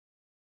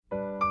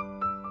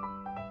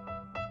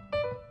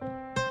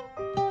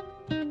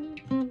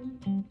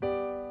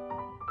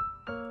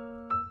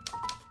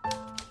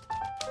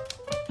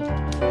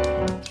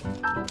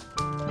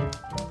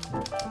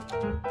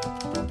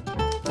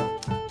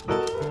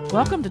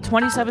Welcome to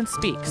 27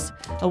 Speaks,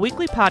 a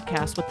weekly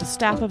podcast with the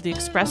staff of the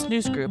Express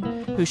News Group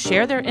who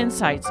share their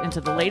insights into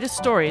the latest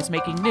stories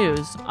making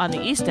news on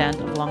the East End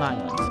of Long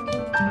Island.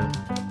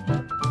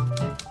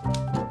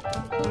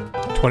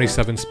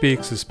 27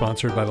 Speaks is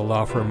sponsored by the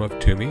law firm of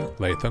Toomey,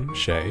 Latham,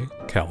 Shea,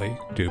 Kelly,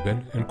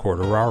 Dubin, and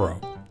Quartararo.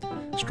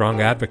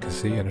 Strong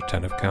advocacy and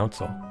attentive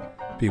counsel.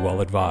 Be well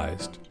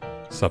advised.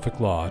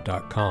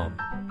 SuffolkLaw.com.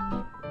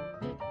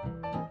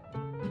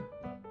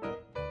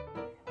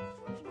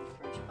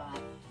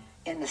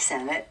 In the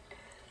Senate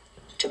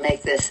to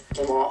make this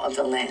the law of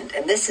the land.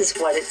 And this is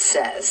what it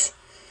says.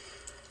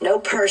 No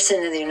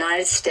person in the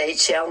United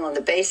States shall, on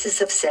the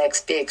basis of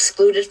sex, be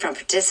excluded from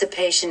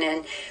participation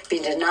in, be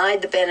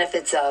denied the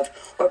benefits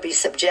of, or be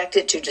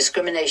subjected to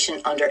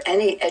discrimination under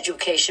any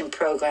education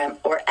program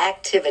or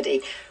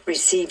activity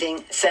receiving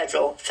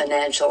federal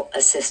financial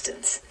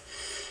assistance.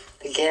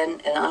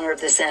 Again, in honor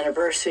of this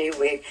anniversary,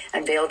 we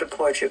unveiled a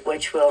portrait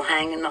which will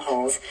hang in the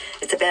halls.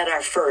 It's about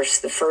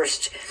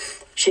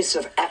she's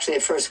actually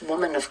the first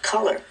woman of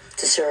color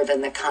to serve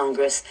in the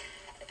Congress.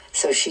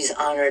 So she's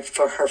honored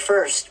for her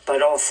first,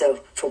 but also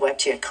for what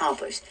she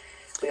accomplished.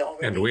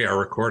 We are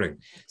recording.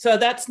 So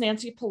that's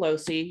Nancy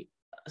Pelosi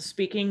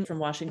speaking from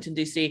Washington,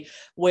 D.C.,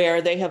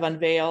 where they have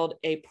unveiled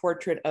a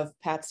portrait of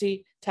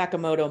Patsy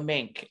Takemoto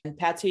Mink. And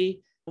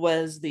Patsy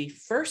was the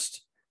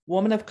first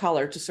woman of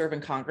color to serve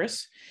in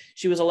Congress.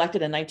 She was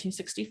elected in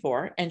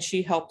 1964, and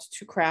she helped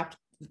to craft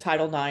the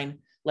Title IX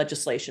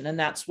legislation. And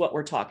that's what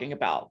we're talking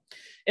about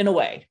in a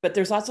way. But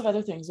there's lots of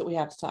other things that we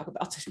have to talk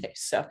about today.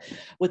 So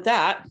with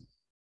that,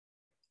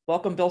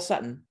 welcome, Bill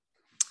Sutton.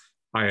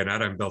 Hi,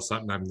 Annette. I'm Bill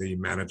Sutton. I'm the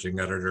managing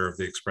editor of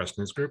the Express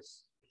News Group.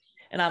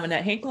 And I'm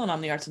Annette Hinkle, and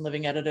I'm the Arts and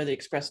Living editor of the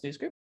Express News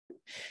Group.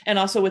 And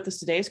also with us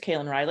today is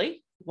Kaylin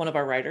Riley, one of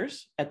our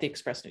writers at the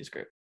Express News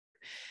Group.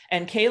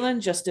 And Kaylin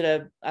just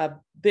did a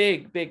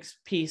big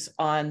piece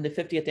on the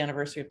 50th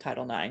anniversary of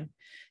Title IX.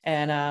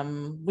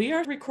 And we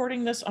are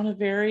recording this on a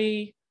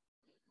very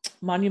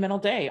monumental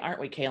day, aren't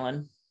we,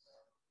 Kaylin?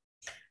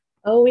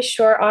 Oh, we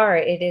sure are.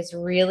 It is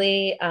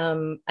really,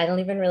 I don't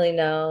even really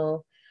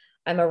know.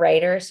 I'm a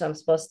writer, so I'm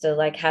supposed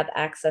to have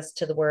access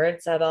to the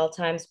words at all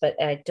times,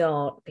 but I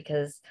don't,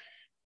 because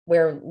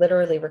we're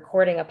literally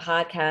recording a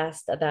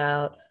podcast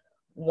about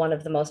one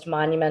of the most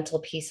monumental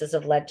pieces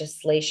of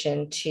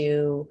legislation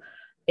to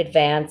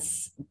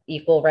advance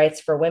equal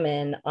rights for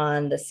women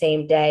on the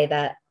same day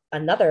that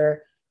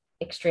another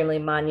extremely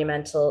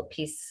monumental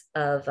piece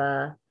of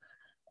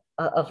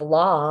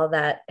law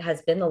that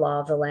has been the law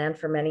of the land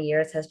for many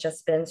years has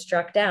just been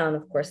struck down.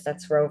 Of course,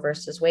 that's Roe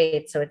versus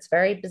Wade. So it's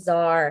very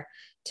bizarre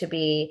to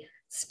be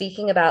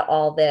speaking about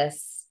all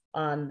this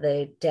on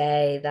the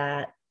day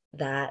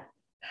that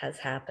has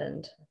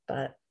happened,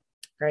 but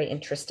very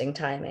interesting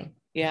timing.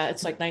 Yeah,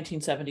 it's like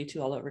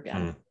 1972 all over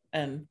again.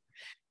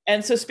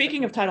 And so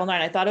speaking of Title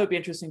IX, I thought it would be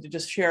interesting to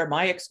just share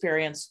my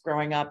experience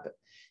growing up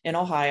in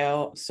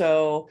Ohio.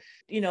 So,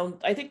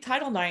 I think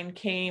Title IX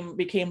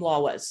became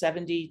law,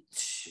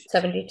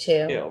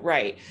 72?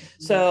 Right.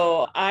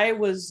 So I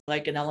was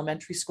in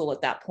elementary school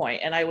at that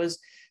point, and I was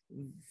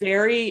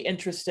very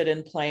interested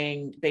in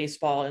playing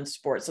baseball and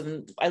sports.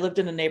 And I lived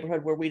in a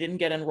neighborhood where we didn't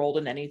get enrolled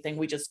in anything.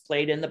 We just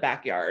played in the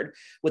backyard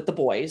with the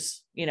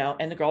boys,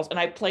 and the girls. And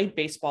I played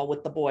baseball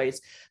with the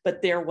boys,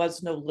 but there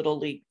was no little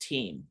league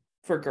team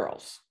for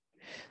girls.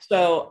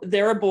 So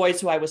there were boys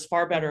who I was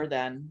far better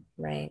than,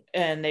 right?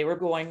 And they were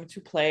going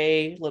to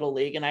play Little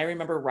League. And I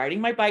remember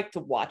riding my bike to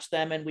watch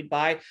them, and we'd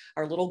buy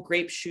our little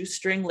grape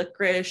shoestring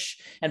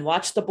licorice and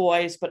watch the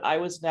boys, but I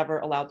was never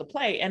allowed to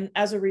play. And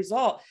as a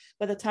result,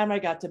 by the time I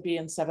got to be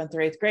in 7th or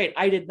 8th grade,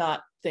 I did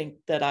not think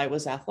that I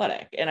was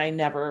athletic. And I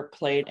never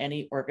played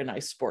any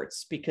organized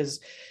sports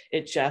because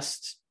it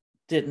just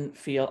didn't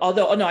feel,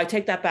 no, I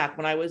take that back.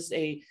 When I was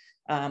a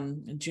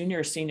junior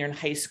or senior in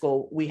high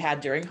school, we had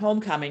during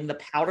homecoming the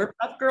powder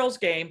puff girls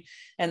game,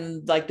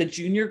 and the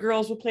junior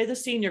girls would play the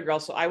senior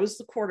girls. So I was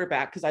the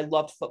quarterback because I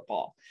loved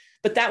football,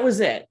 but that was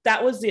it.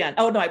 That was the end.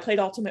 Oh no, I played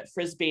ultimate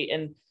frisbee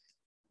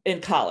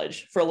in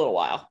college for a little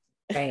while,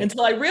 right,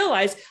 until I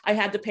realized I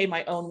had to pay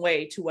my own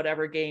way to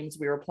whatever games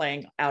we were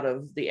playing out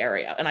of the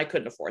area, and I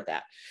couldn't afford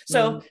that.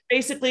 So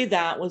basically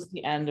that was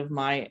the end of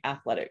my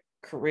athletic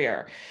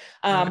career.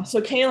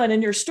 So Kaylin,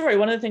 in your story,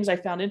 one of the things I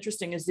found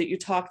interesting is that you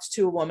talked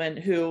to a woman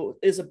who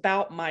is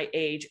about my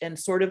age and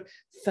sort of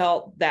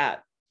felt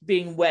that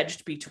being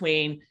wedged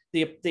between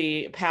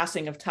the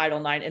passing of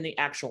Title IX and the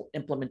actual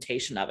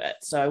implementation of it.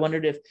 So I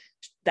wondered if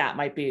that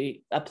might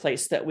be a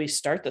place that we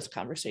start this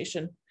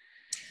conversation.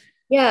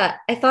 Yeah,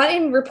 I thought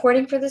in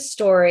reporting for this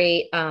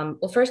story,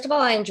 well, first of all,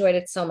 I enjoyed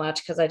it so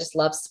much because I just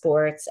love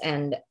sports,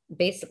 and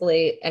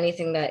basically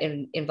anything that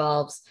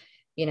involves,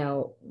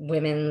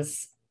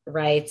 women's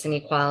rights and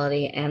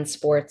equality and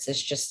sports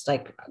is just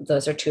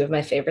those are two of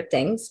my favorite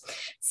things.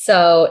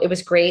 So it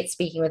was great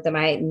speaking with them.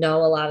 I know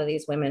a lot of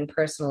these women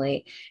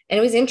personally, and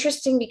it was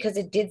interesting because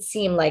it did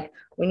seem like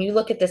when you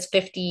look at this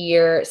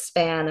 50-year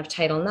span of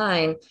Title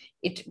IX,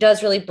 it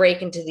does really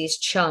break into these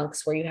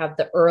chunks where you have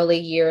the early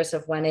years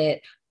of when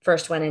it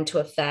first went into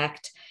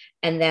effect,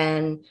 and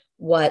then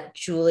what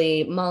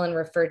Julie Mullen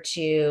referred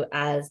to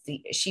as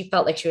she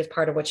felt like she was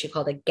part of what she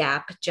called a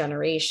gap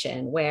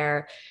generation,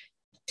 where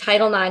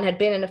Title IX had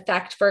been in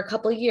effect for a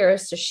couple of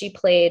years. So she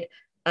played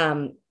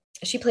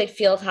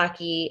field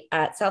hockey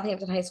at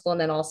Southampton High School,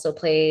 and then also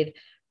played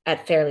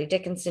at Fairleigh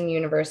Dickinson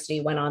University,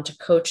 went on to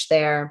coach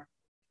there.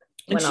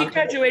 And she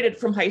graduated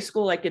from high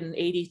school like in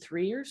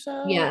 83 or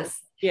so. Yes.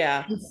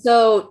 Yeah. And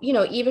so,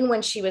 even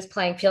when she was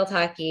playing field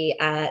hockey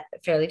at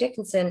Fairleigh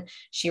Dickinson,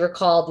 she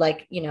recalled,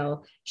 like,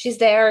 she's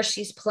there,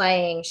 she's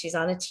playing, she's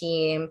on a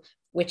team,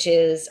 which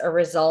is a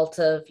result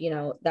of,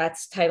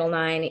 that's Title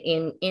IX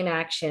in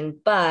action.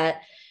 But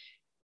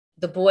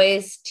the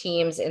boys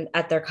teams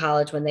at their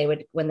college, when they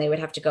would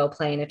have to go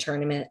play in a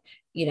tournament,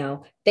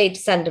 they'd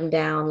send them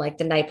down like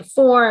the night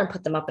before and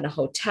put them up in a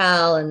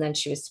hotel. And then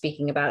she was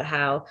speaking about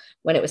how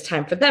when it was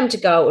time for them to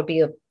go, it would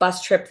be a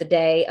bus trip the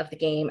day of the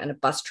game and a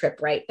bus trip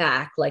right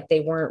back. Like, they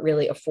weren't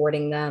really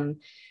affording them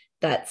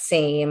that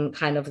same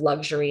kind of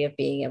luxury of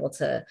being able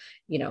to,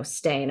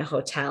 stay in a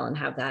hotel and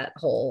have that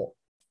whole,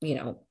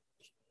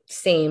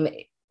 same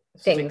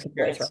things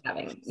boys were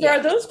having. So yeah.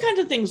 Are those kinds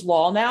of things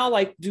law now?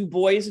 Like, do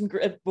boys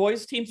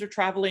teams are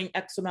traveling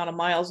X amount of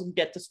miles and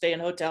get to stay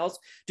in hotels?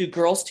 Do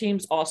girls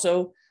teams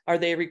also, are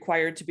they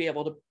required to be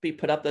able to be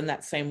put up in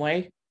that same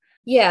way?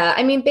 Yeah.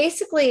 I mean,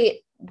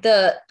 basically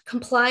the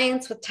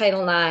compliance with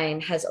Title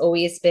IX has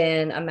always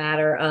been a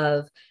matter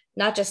of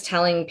not just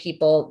telling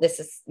people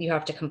you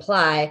have to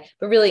comply,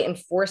 but really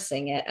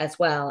enforcing it as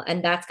well.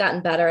 And that's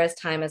gotten better as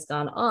time has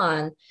gone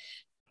on.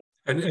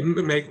 And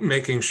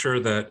making sure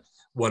that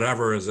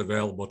whatever is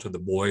available to the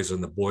boys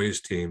and the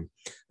boys team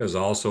is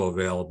also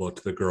available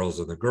to the girls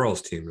and the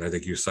girls team. And I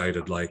think you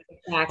cited like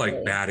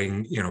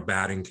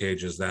batting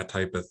cages, that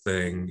type of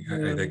thing.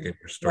 I think in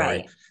your story.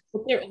 Right.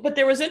 But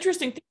there was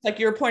interesting things, like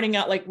you were pointing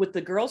out, like with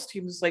the girls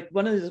teams, like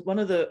one of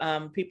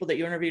the people that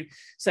you interviewed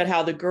said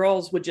how the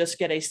girls would just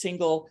get a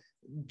single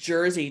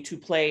jersey to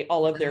play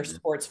all of their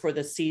sports for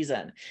the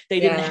season.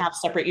 They didn't have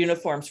separate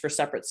uniforms for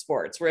separate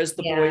sports, whereas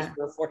the boys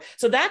were for.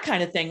 So that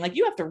kind of thing, like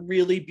you have to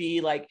really be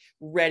like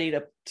ready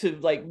to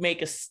like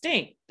make a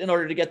stink in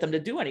order to get them to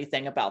do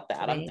anything about that.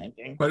 Right. I'm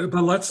thinking. But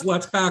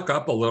let's back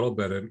up a little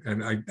bit,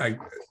 and I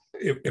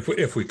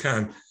if we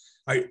can,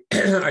 I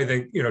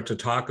think to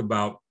talk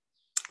about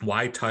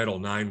why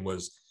Title IX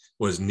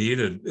was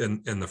needed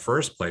in the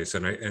first place.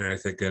 And I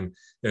think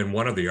in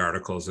one of the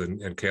articles, and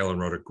Kaylin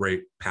wrote a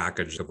great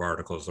package of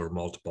articles, there were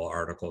multiple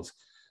articles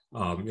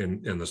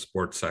in the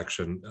sports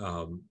section,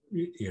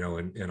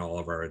 in all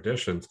of our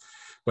editions.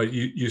 But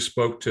you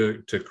spoke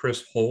to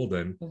Chris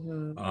Holden,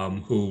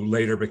 who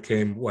later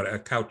became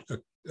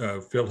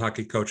a field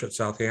hockey coach at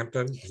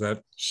Southampton. Is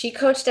that? She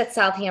coached at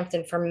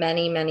Southampton for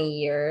many, many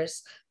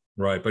years.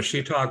 Right. But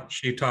she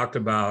talked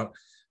about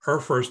her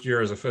first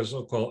year as a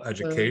physical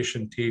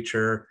education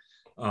teacher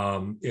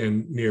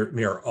in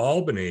near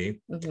Albany,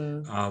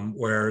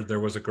 where there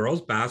was a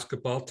girls'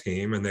 basketball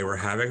team and they were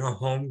having a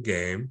home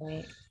game.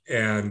 Right.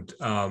 And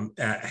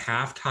at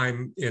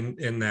halftime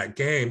in that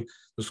game,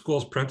 the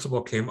school's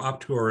principal came up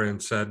to her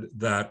and said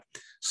that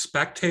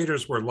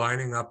spectators were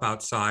lining up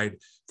outside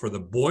for the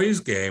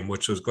boys' game,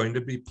 which was going to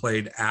be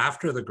played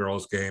after the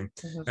girls' game,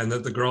 and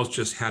that the girls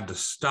just had to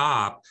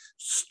stop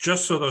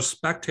just so those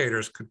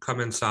spectators could come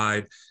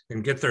inside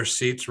and get their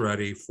seats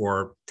ready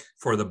for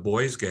the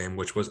boys' game,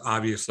 which was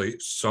obviously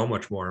so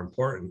much more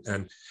important.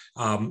 And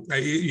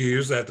you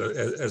use that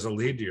as a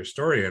lead to your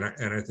story, and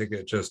I think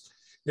it's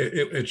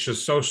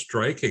just so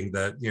striking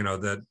that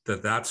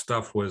that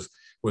stuff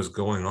was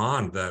going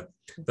on, that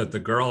the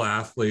girl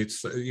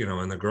athletes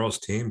and the girls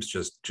teams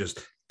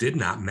just did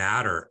not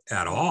matter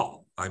at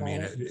all. I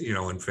mean,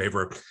 in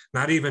favor of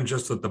not even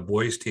just that the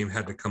boys team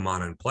had to come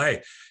on and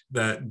play,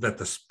 that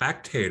the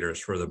spectators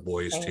for the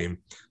boys team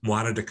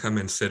wanted to come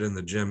and sit in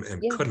the gym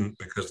and couldn't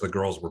because the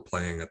girls were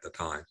playing at the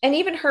time. And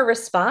even her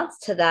response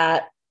to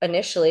that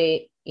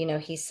initially,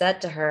 he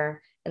said to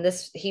her, and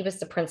he was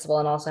the principal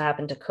and also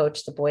happened to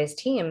coach the boys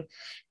team.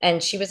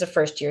 And she was a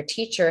first year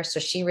teacher. So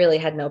she really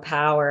had no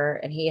power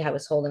and he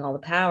was holding all the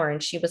power.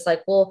 And she was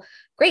like, well,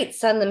 great,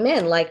 send them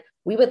in. Like,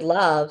 we would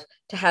love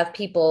to have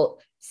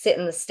people sit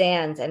in the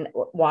stands and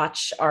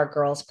watch our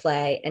girls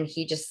play. And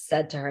he just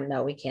said to her,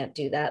 no, we can't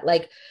do that.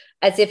 Like,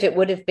 as if it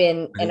would have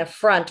been an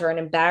affront or an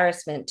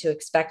embarrassment to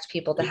expect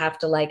people to have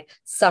to like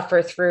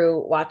suffer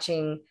through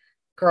watching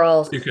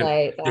girls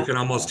play. You can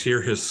almost hear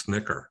his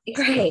snicker.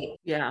 Right.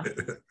 Yeah.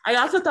 I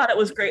also thought it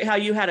was great how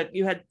you had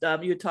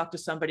talked to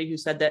somebody who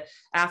said that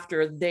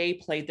after they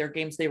played their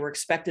games, they were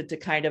expected to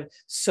kind of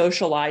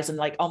socialize and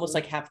like almost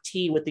like have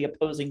tea with the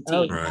opposing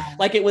team. Right.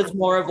 Like it was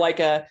more of like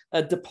a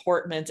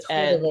deportment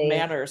and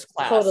manners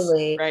class.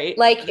 Totally. Right.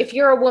 Like if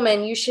you're a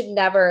woman, you should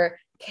never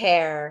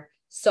care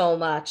so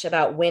much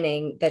about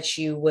winning that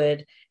you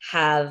would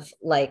have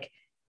like,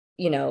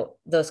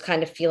 those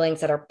kind of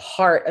feelings that are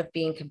part of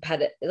being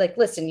competitive. Like,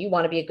 listen, you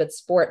want to be a good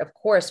sport, of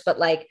course, but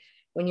like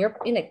when you're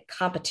in a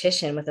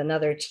competition with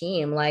another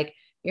team, like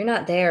you're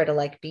not there to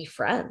like be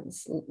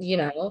friends, you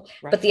know.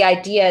 Right. But the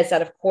idea is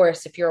that, of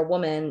course, if you're a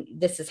woman,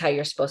 this is how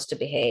you're supposed to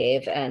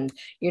behave, and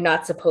you're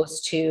not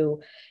supposed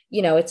to,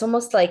 you know, it's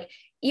almost like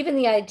even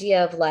the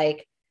idea of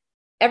like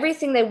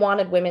everything they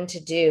wanted women to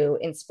do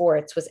in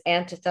sports was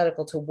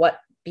antithetical to what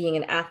being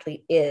an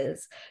athlete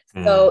is.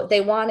 So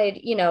they wanted,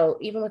 you know,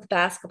 even with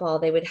basketball,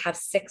 they would have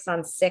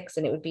 6-on-6,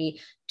 and it would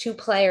be 2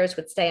 players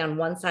would stay on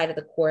one side of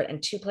the court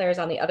and 2 players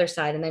on the other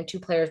side. And then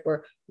 2 players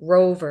were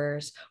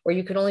rovers, or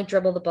you could only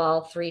dribble the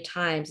ball 3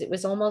 times. It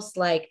was almost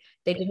like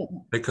they didn't,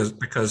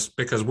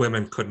 because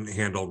women couldn't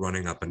handle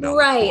running up and down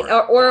right.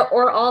 the court.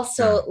 Or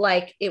also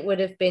like it would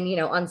have been, you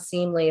know,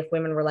 unseemly if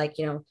women were like,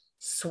 you know,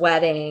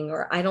 sweating,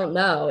 or I don't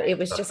know. It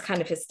was just kind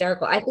of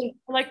hysterical. I think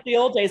like the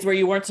old days where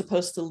you weren't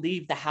supposed to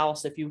leave the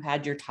house if you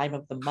had your time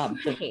of the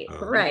month.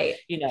 Right.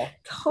 You know,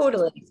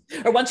 totally.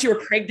 Or once you were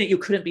pregnant, you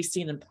couldn't be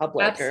seen in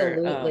public.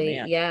 Absolutely.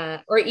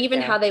 Yeah. Or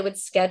even how they would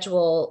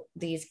schedule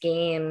these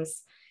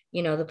games.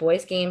 You know, the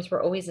boys' games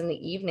were always in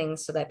the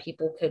evenings so that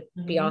people could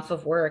be off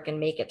of work and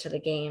make it to the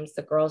games.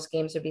 The girls'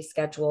 games would be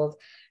scheduled,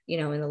 you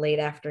know, in the late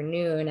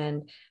afternoon.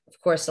 And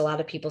of course, a lot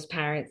of people's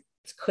parents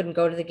couldn't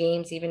go to the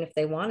games even if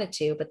they wanted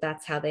to, but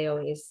that's how they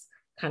always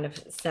kind of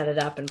set it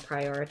up and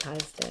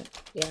prioritized it.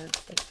 Yeah.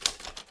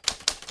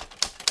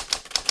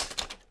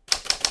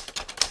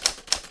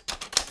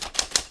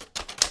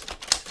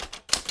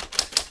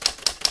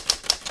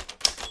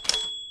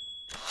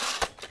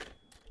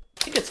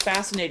 I think it's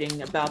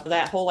fascinating about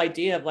that whole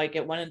idea of like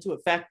it went into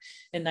effect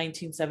in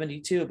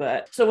 1972.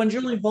 But so when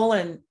Julie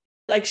Boland,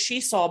 like she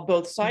saw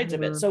both sides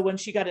of it. So when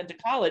she got into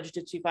college,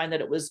 did she find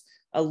that it was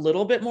a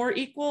little bit more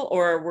equal,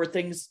 or were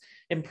things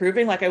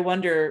improving? Like, I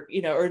wonder,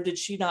 you know, or did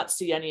she not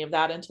see any of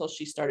that until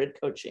she started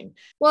coaching?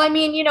 Well, I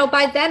mean, you know,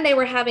 by then they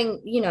were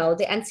having, you know,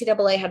 the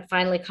NCAA had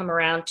finally come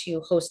around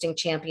to hosting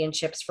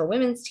championships for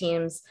women's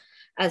teams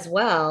as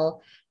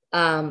well.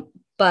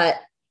 But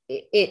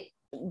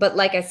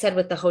like I said,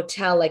 with the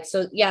hotel, like,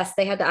 so yes,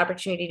 they had the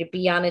opportunity to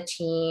be on a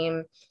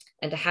team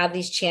and to have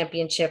these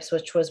championships,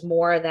 which was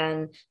more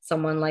than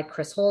someone like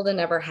Chris Holden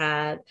ever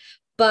had.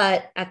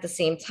 But at the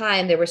same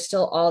time, there were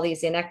still all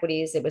these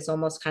inequities. It was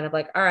almost kind of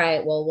like, all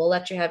right, well, we'll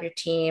let you have your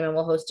team and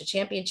we'll host a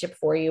championship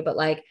for you, but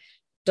like,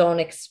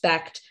 don't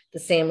expect the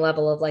same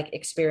level of like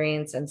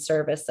experience and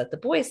service that the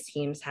boys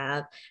teams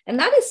have. And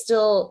that is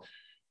still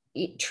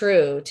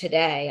true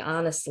today,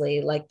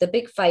 honestly. Like the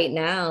big fight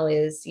now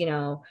is, you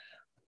know,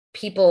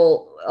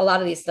 people, a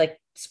lot of these like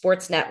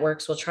sports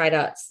networks will try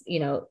to, you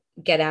know,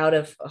 get out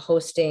of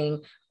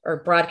hosting or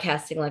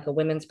broadcasting like a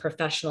women's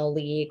professional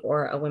league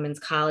or a women's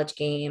college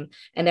game.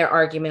 And their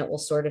argument will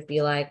sort of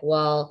be like,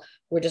 well,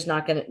 we're just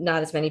not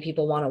as many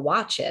people want to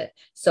watch it.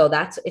 So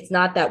it's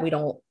not that we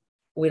don't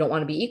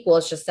want to be equal.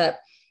 It's just that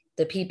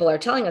the people are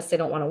telling us they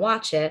don't want to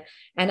watch it.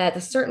 And at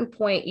a certain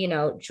point, you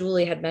know,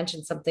 Julie had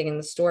mentioned something in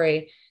the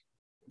story.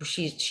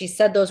 She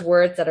said those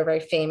words that are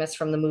very famous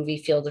from the movie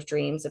Field of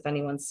Dreams. If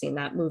anyone's seen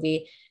that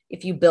movie,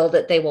 if you build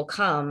it, they will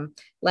come.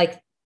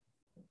 Like,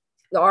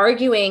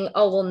 arguing,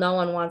 oh, well, no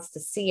one wants to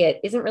see it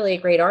isn't really a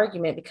great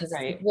argument because,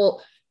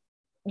 well,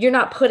 you're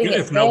not putting even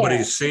it if there.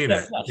 Nobody's seen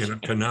it, you know,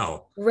 to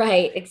know.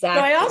 Right, exactly.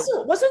 So I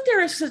also, wasn't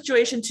there a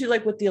situation too,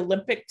 like with the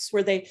Olympics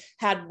where they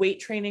had weight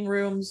training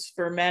rooms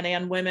for men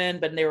and women,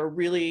 but they were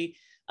really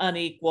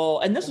unequal.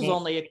 And this was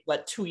only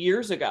 2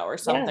 years ago or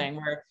something,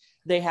 where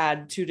they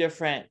had 2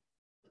 different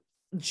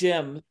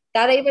gyms.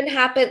 That even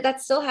happened.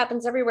 That still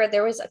happens everywhere.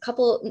 There was a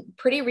couple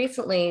pretty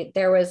recently.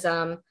 There was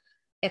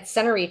at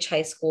Center Reach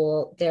High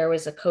School, there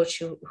was a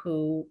coach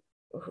who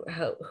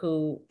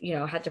you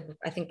know had to,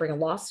 I think, bring a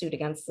lawsuit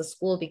against the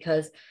school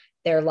because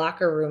their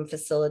locker room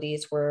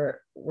facilities were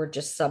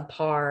just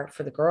subpar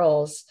for the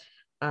girls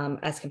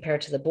as compared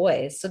to the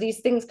boys. So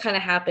these things kind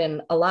of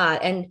happen a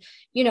lot, and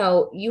you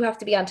know you have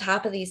to be on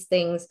top of these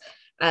things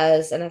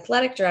as an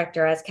athletic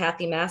director, as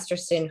Kathy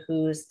Masterson,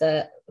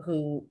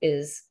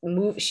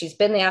 she's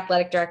been the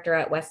athletic director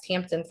at West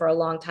Hampton for a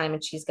long time,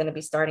 and she's going to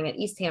be starting at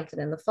East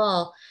Hampton in the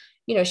fall.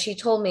 You know, she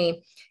told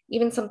me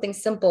even something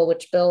simple,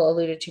 which Bill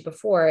alluded to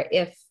before,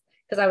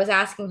 because I was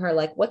asking her,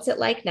 like, what's it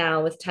like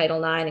now with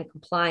Title IX and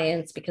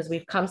compliance? Because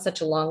we've come such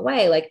a long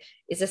way. Like,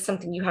 is this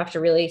something you have to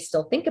really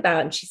still think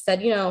about? And she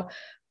said, you know,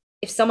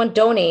 if someone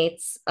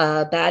donates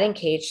a batting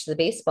cage to the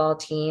baseball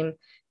team,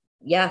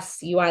 yes,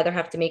 you either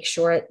have to make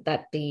sure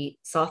that the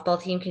softball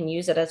team can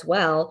use it as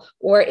well,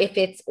 or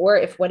if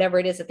whatever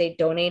it is that they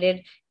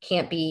donated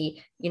can't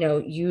be, you know,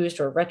 used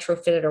or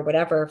retrofitted or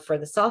whatever for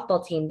the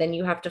softball team, then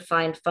you have to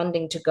find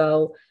funding to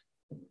go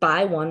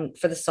buy one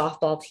for the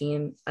softball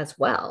team as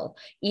well.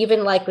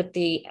 Even like with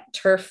the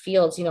turf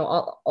fields, you know,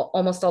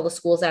 almost all the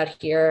schools out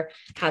here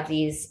have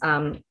these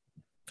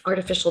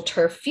artificial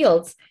turf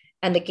fields,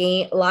 and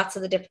lots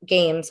of the different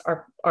games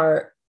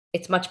are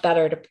it's much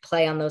better to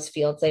play on those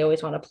fields. They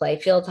always want to play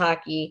field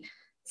hockey,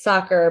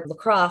 soccer,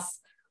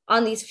 lacrosse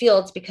on these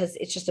fields because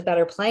it's just a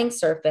better playing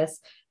surface.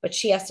 But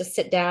she has to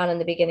sit down in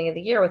the beginning of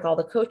the year with all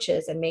the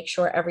coaches and make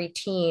sure every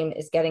team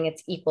is getting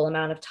its equal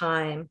amount of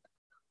time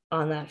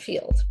on that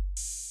field.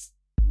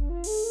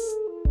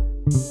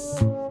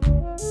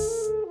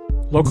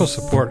 Local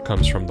support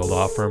comes from the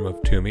law firm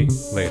of Toomey,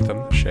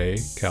 Latham, Shea,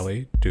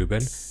 Kelly,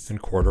 Dubin,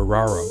 and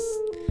Corderaro.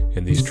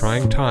 In these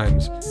trying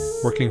times,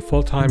 working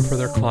full-time for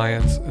their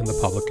clients and the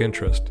public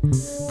interest,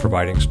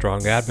 providing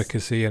strong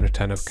advocacy and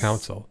attentive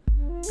counsel.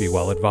 Be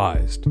well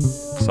advised.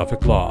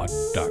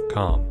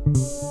 SuffolkLaw.com.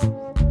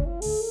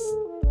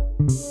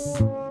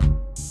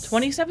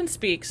 27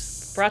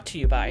 Speaks, brought to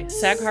you by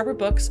Sag Harbor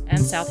Books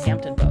and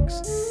Southampton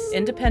Books,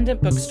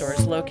 independent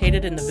bookstores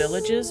located in the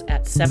Villages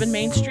at 7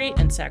 Main Street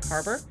in Sag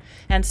Harbor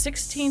and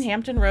 16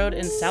 Hampton Road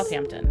in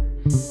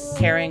Southampton.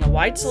 Carrying a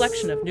wide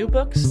selection of new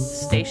books,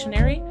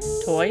 stationery,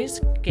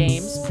 toys,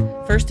 games,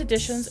 first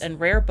editions, and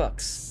rare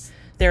books.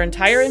 Their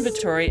entire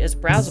inventory is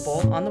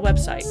browsable on the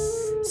website,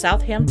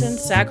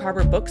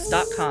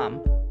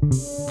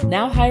 southamptonsagharbourbooks.com.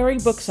 Now hiring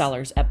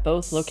booksellers at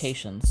both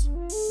locations.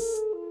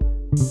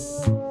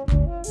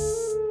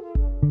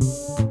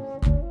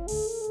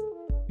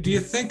 Do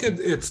you think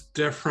it's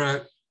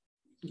different?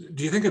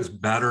 Do you think it's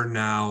better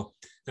now,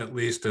 at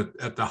least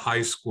at the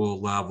high school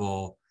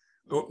level,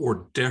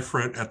 or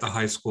different at the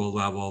high school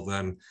level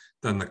than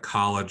the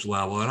college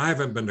level? And I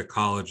haven't been to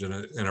college in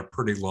a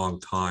pretty long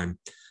time,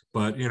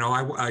 but when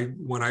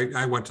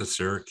I went to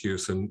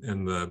Syracuse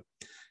in the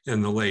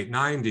late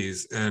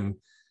 90s, and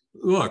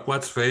look,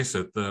 let's face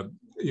it, the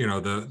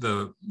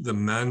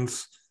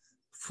men's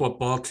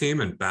football team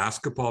and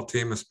basketball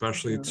team,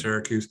 especially at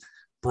Syracuse,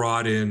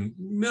 brought in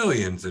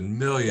millions and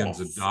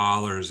millions of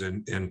dollars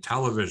in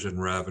television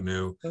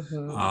revenue.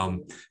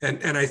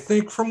 And I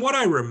think from what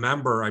I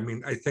remember,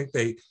 I think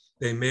they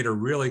made a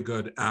really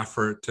good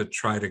effort to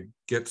try to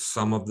get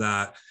some of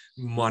that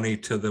money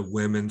to the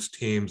women's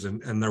teams.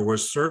 And there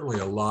was certainly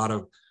a lot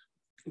of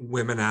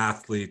women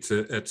athletes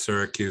at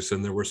Syracuse,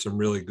 and there were some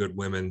really good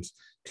women's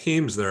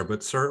teams there,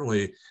 but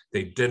certainly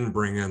they didn't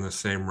bring in the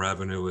same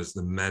revenue as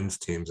the men's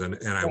teams. And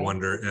I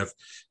wonder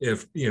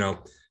if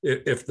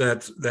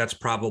that's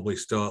probably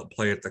still at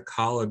play at the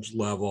college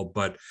level,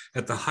 but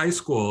at the high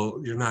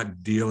school, you're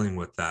not dealing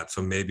with that.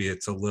 So maybe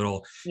it's a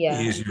little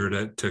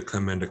easier to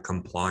come into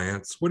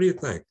compliance. What do you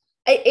think?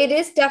 It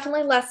is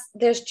definitely less.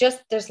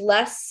 There's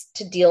less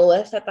to deal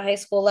with at the high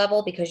school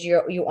level because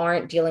you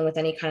aren't dealing with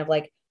any kind of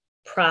like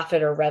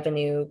profit or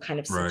revenue kind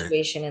of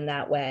situation in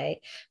that way.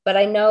 But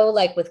I know,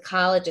 like with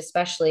college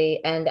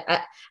especially, and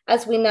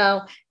as we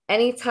know,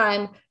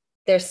 anytime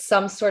there's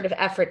some sort of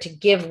effort to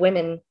give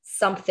women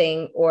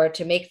something or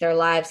to make their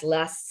lives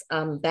less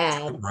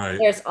bad,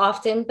 there's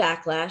often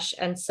backlash.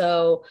 And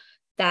so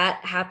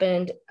that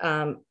happened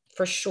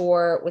for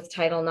sure with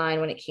Title IX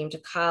when it came to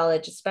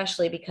college,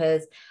 especially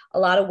because a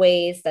lot of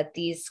ways that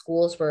these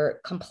schools were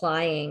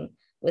complying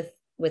with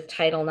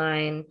Title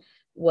IX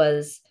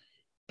was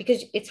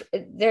because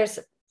there's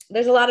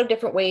a lot of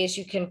different ways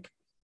you can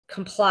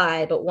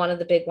comply, but one of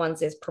the big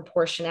ones is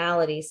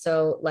proportionality.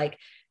 So like,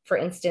 for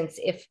instance,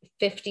 if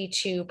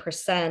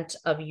 52%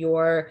 of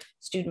your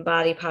student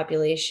body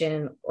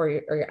population or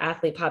your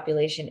athlete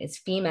population is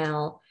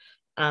female,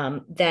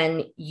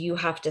 then you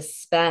have to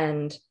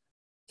spend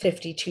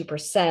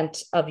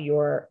 52% of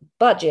your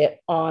budget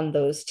on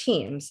those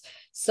teams.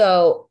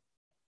 So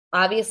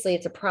obviously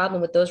it's a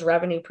problem with those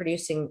revenue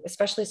producing,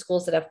 especially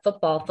schools that have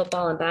football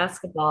and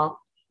basketball.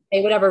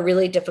 They would have a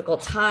really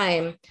difficult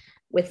time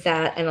with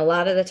that. And a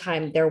lot of the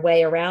time their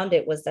way around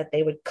it was that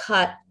they would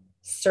cut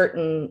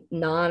certain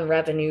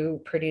non-revenue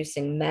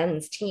producing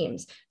men's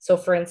teams. So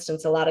for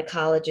instance, a lot of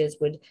colleges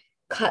would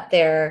cut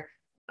their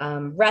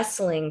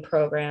wrestling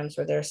programs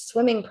or their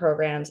swimming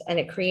programs. And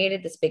it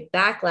created this big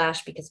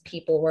backlash because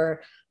people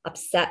were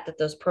upset that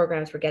those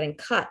programs were getting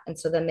cut. And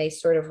so then they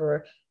sort of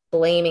were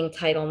blaming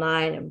Title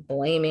IX and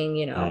blaming,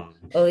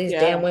 these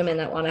damn women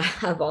that want to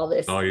have all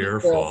this. All your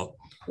fault.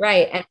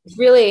 Right. And it's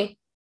really,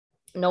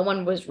 no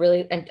one was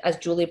really, and as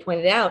Julie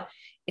pointed out,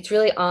 it's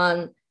really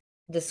on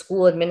the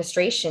school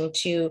administration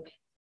to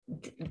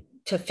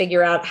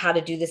figure out how to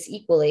do this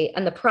equally.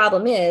 And the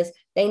problem is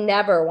they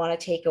never want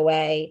to take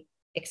away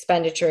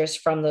expenditures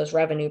from those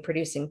revenue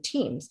producing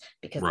teams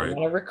because they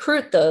want to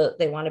recruit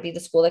they want to be the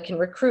school that can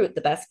recruit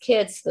the best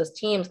kids to those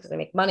teams because they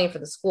make money for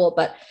the school.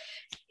 But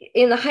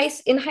in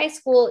high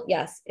school,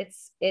 yes,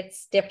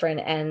 it's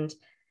different. And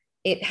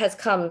it has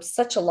come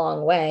such a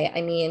long way.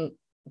 I mean,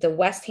 the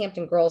West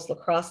Hampton girls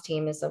lacrosse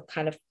team is a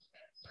kind of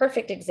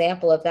perfect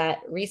example of that.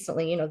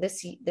 Recently,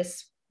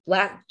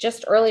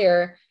 just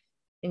earlier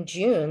in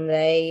June,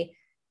 they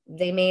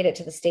made it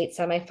to the state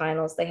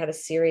semifinals. They had a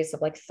series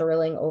of like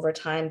thrilling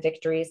overtime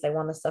victories. They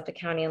won the Suffolk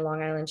County and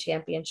Long Island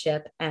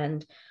championship,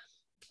 and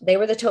they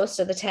were the toast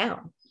of the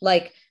town.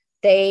 Like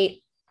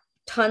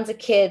tons of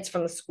kids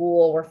from the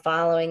school were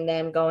following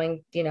them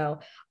going,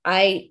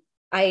 I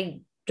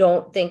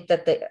don't think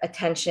that the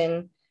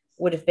attention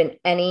would have been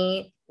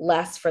any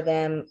less for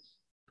them,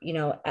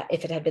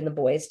 if it had been the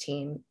boys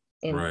team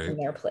in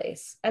their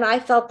place. And I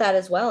felt that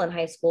as well in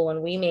high school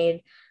when we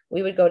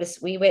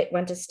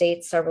went to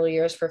state several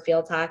years for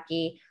field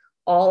hockey.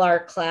 All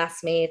our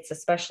classmates,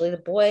 especially the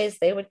boys,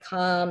 they would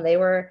come. They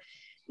were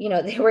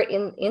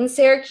in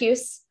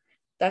Syracuse.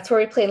 That's where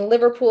we played in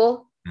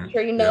Liverpool. I'm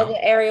sure the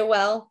area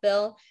well,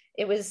 Bill.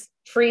 it was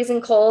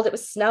freezing cold. It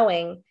was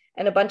snowing,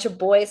 and a bunch of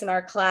boys in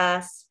our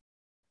class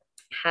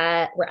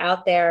were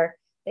out there.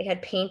 They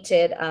had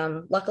painted,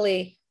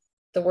 luckily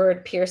the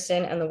word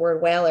Pearson and the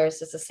word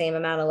Whalers is the same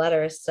amount of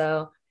letters.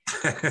 So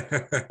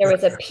there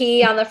was a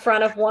P on the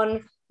front of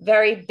one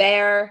very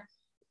bare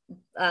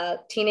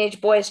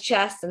teenage boy's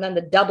chest, and then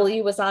the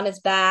W was on his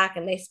back,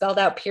 and they spelled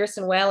out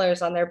Pearson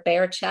Whalers on their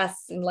bare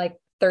chests in like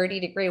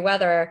 30-degree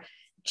weather,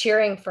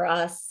 cheering for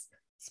us.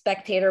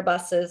 Spectator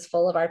buses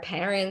full of our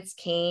parents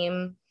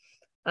came.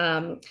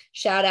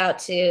 Shout out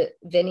to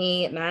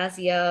Vinny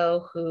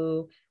Mazzio,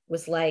 who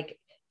was like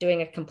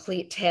doing a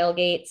complete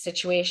tailgate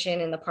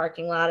situation in the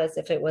parking lot as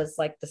if it was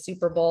like the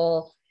Super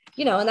Bowl,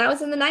 and that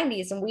was in the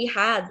 90s, and we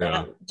had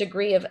that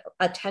degree of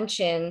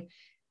attention,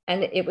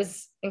 and it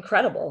was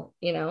incredible.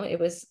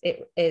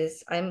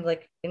 I'm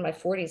like in my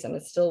 40s, and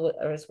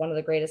it was one of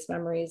the greatest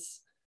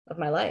memories of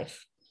my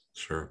life.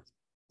 Sure.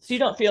 So you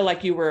don't feel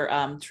like you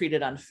were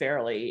treated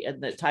unfairly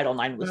and that Title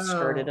IX was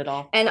skirted at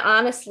all? And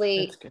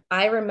honestly,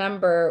 I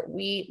remember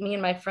me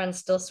and my friends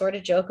still sort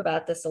of joke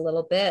about this a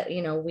little bit.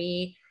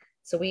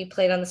 We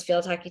played on this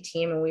field hockey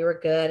team, and we were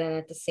good. And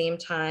at the same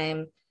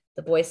time,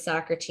 the boys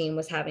soccer team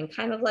was having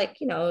kind of like,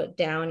 a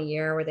down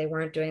year where they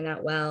weren't doing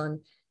that well.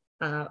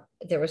 And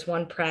there was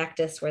one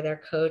practice where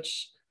their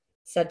coach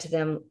said to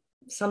them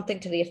something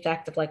to the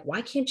effect of like,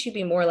 why can't you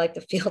be more like the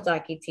field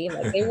hockey team?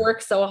 Like, they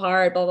work so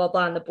hard, blah, blah,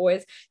 blah. And the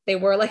boys, they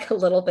were like a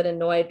little bit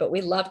annoyed, but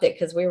we loved it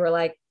because we were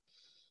like,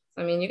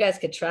 I mean, you guys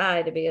could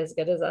try to be as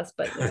good as us,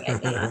 but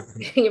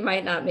you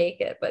might not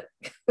make it. But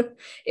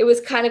it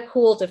was kind of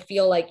cool to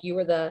feel like you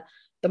were the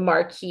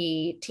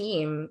marquee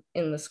team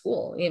in the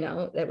school.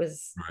 It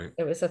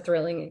was a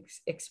thrilling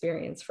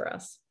experience for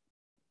us.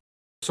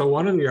 So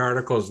one of the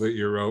articles that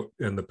you wrote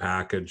in the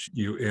package,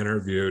 you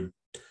interviewed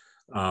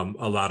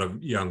a lot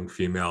of young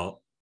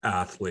female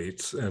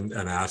athletes and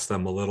asked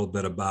them a little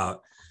bit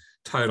about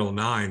Title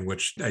IX,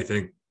 which I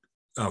think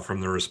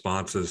from the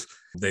responses,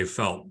 they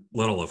felt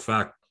little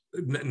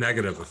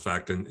negative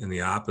effect in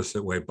the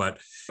opposite way. But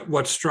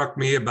what struck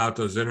me about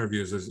those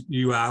interviews is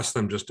you asked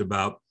them just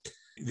about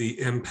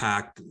the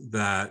impact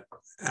that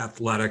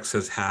athletics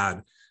has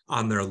had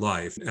on their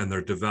life and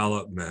their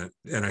development.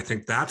 And I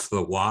think that's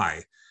the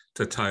why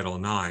to Title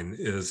IX,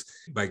 is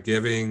by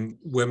giving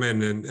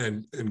women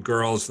and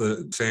girls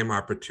the same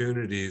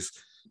opportunities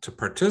to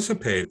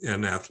participate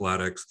in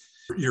athletics,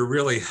 you're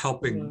really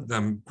helping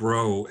them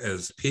grow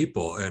as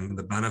people, and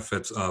the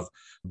benefits of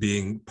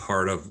being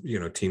part of,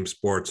 team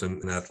sports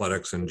and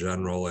athletics in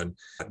general. And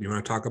you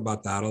want to talk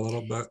about that a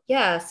little bit?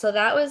 Yeah. So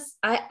that was,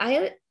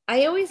 I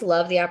always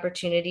love the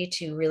opportunity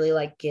to really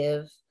like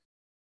give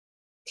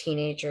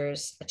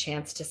teenagers a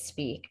chance to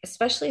speak,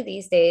 especially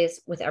these days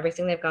with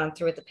everything they've gone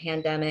through with the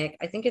pandemic.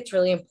 I think it's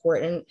really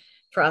important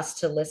for us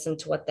to listen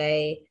to what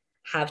they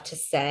have to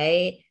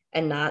say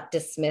and not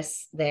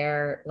dismiss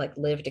their like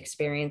lived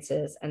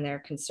experiences and their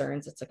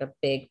concerns. It's like a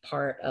big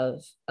part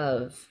of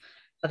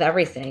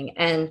everything.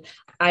 And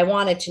I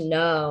wanted to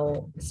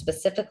know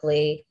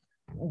specifically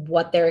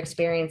what their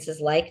experience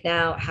is like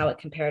now, how it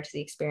compared to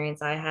the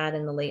experience I had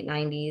in the late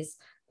 90s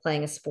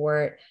playing a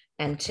sport,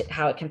 and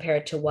how it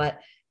compared to what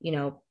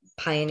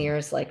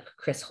pioneers like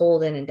Chris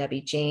Holden and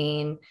Debbie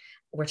Jane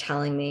were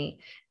telling me.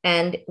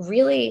 And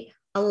really,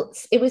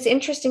 it was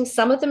interesting.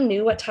 Some of them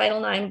knew what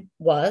Title IX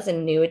was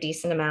and knew a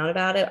decent amount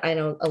about it. I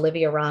know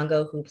Olivia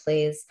Rongo, who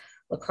plays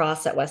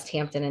lacrosse at West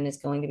Hampton and is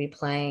going to be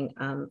playing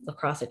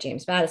lacrosse at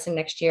James Madison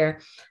next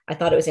year. I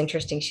thought it was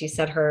interesting. She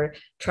said her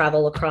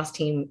travel lacrosse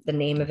team, the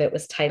name of it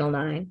was Title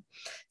IX.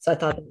 So I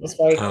thought that was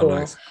very cool.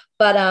 Nice.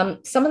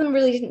 But some of them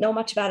really didn't know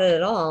much about it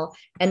at all.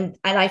 And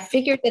I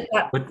figured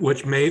that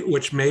which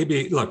may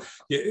be, look,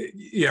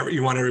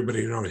 you want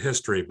everybody to know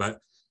history, but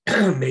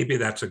maybe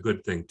that's a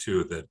good thing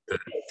too,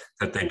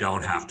 that they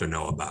don't have to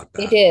know about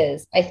that. It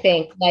is, I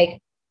think,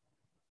 like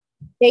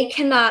they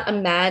cannot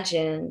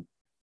imagine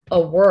a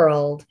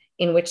world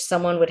in which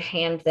someone would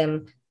hand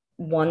them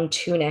one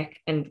tunic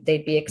and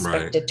they'd be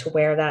expected to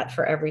wear that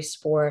for every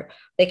sport.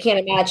 They can't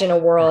imagine a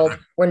world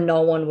where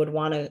no one would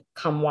want to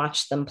come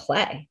watch them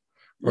play.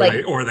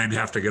 Right. Or they'd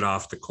have to get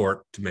off the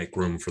court to make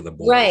room for the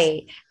boys.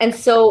 Right. And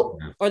so,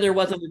 or there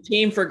wasn't a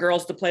team for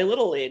girls to play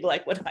Little League.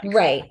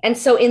 Right. And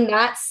so in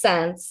that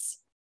sense,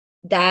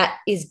 that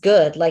is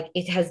good. Like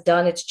it has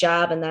done its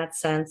job in that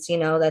sense,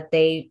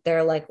 that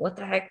they're like, what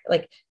the heck?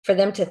 Like for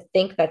them to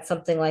think that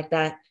something like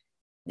that,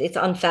 it's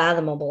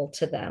unfathomable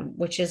to them,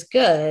 which is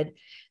good.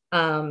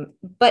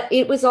 But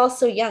it was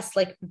also, yes,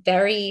 like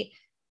very,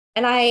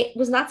 and I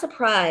was not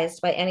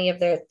surprised by any of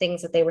their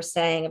things that they were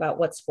saying about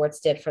what sports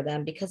did for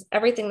them, because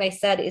everything they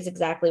said is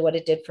exactly what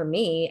it did for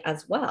me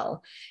as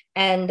well.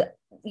 And,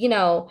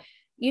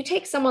 you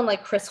take someone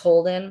like Chris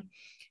Holden,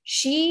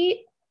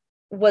 she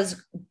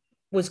was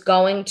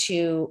going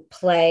to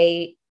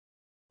play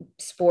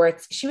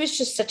sports. She was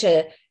just such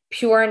a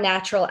pure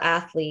natural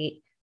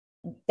athlete.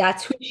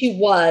 That's who she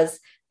was.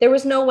 There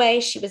was no way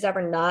she was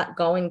ever not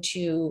going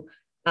to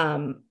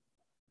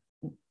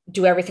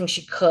do everything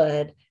she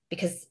could,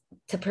 because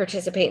to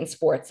participate in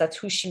sports. That's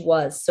who she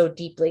was so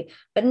deeply.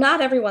 But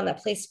not everyone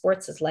that plays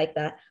sports is like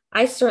that.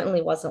 I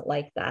certainly wasn't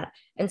like that.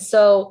 And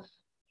so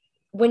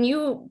when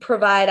you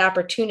provide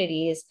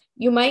opportunities,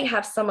 you might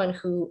have someone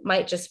who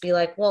might just be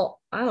like, well,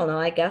 I don't know,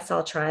 I guess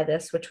I'll try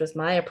this, which was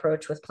my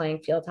approach with playing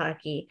field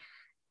hockey.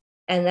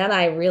 And then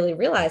I really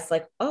realized,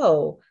 like,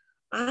 oh,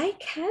 I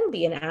can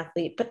be an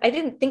athlete, but I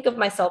didn't think of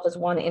myself as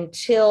one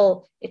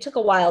until it took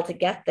a while to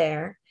get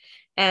there.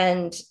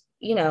 And,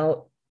 you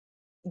know,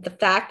 the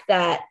fact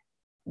that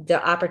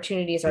the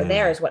opportunities are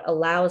there is what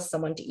allows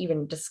someone to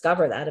even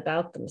discover that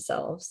about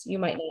themselves. You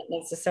might not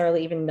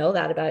necessarily even know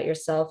that about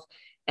yourself.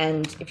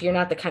 And if you're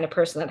not the kind of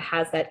person that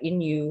has that in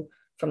you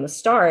from the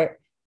start,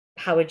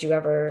 how would you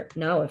ever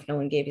know if no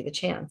one gave you the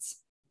chance?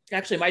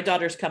 Actually, my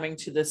daughter's coming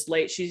to this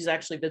late. She's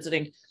actually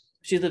visiting.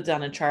 She lives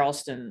down in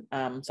Charleston,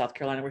 South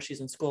Carolina, where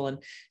she's in school, and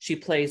she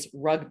plays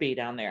rugby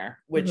down there,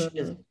 which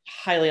is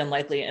highly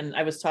unlikely. And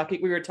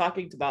we were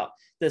talking about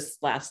this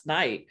last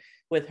night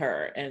with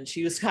her, and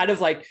she was kind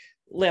of like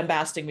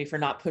lambasting me for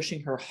not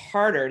pushing her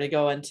harder to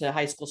go into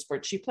high school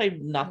sports. She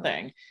played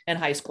nothing in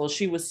high school.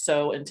 She was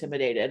so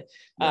intimidated.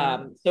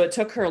 So it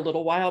took her a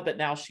little while, but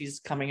now she's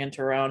coming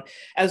into her own,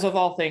 as of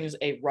all things,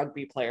 a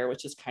rugby player,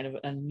 which is kind of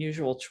an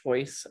unusual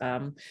choice.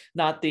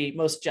 Not the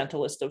most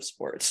gentlest of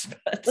sports.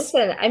 But...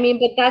 Listen, I mean,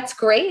 but that's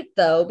great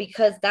though,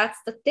 because that's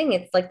the thing.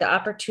 It's like the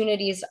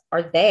opportunities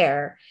are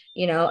there,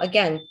 you know,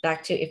 again,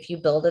 back to if you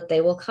build it, they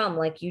will come.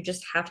 Like you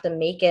just have to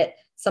make it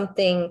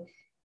something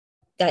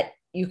that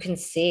you can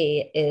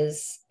see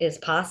is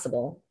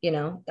possible. You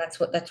know, that's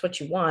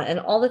what you want. And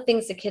all the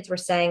things the kids were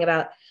saying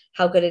about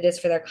how good it is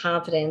for their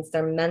confidence,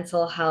 their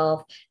mental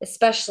health,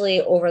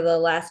 especially over the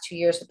last 2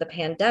 years with the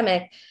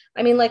pandemic.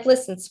 I mean, like,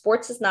 listen,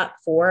 sports is not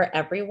for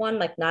everyone.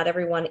 Like not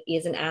everyone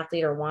is an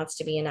athlete or wants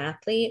to be an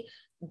athlete.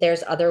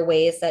 There's other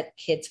ways that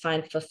kids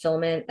find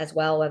fulfillment as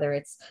well, whether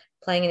it's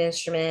playing an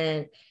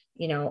instrument,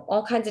 you know,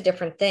 all kinds of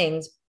different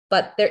things.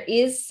 But there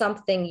is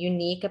something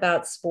unique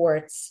about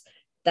sports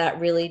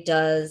that really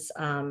does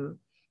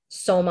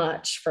so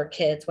much for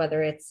kids,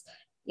 whether it's,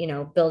 you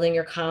know, building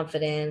your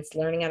confidence,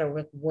 learning how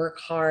to work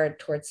hard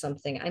towards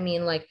something. I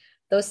mean, like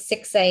those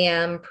 6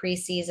 a.m.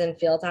 preseason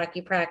field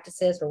hockey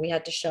practices where we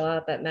had to show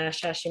up at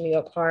Mash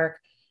Hashimoto Park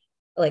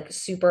like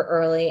super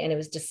early, and it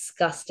was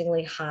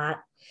disgustingly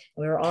hot.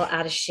 We were all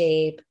out of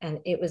shape, and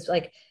it was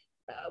like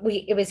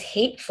it was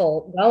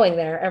hateful going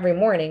there every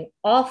morning,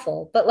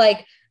 awful. But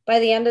like by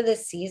the end of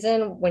this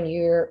season, when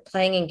you're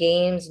playing in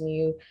games and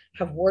you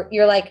have work,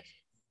 you're like,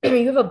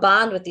 you have a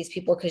bond with these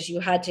people because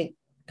you had to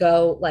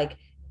go like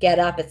get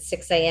up at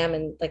 6 a.m.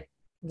 and like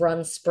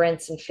run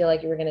sprints and feel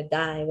like you were going to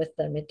die with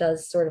them. It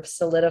does sort of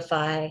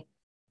solidify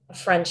a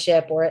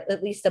friendship or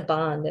at least a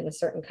bond in a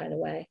certain kind of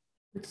way.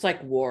 It's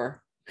like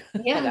war.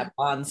 Yeah. That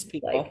bonds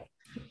people.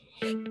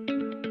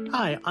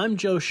 Hi, I'm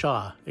Joe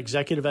Shaw,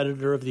 executive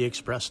editor of the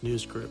Express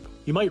News Group.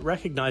 You might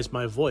recognize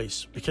my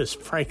voice because,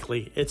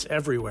 frankly, it's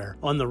everywhere.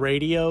 On the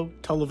radio,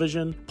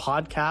 television,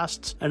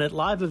 podcasts, and at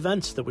live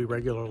events that we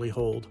regularly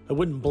hold. I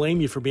wouldn't blame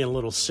you for being a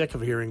little sick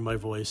of hearing my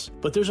voice,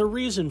 but there's a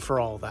reason for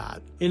all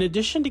that. In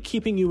addition to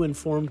keeping you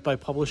informed by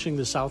publishing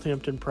the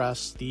Southampton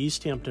Press, the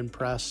East Hampton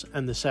Press,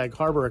 and the Sag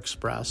Harbor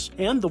Express,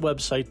 and the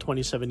website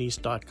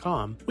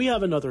 27east.com, we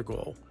have another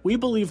goal. We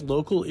believe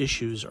local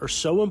issues are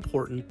so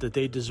important that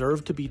they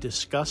deserve to be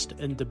discussed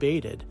and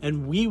debated,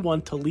 and we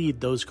want to lead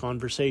those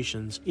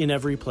conversations in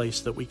every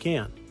place that we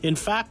can. In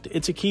fact,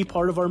 it's a key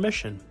part of our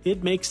mission.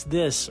 It makes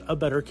this a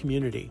better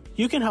community.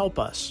 You can help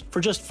us. For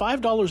just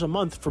 $5 a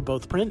month for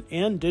both print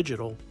and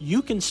digital,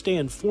 you can stay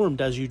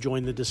informed as you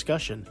join the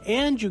discussion,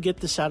 and you get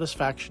the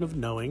satisfaction of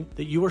knowing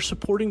that you are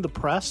supporting the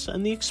Press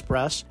and the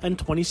Express and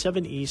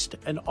 27 East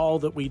and all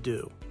that we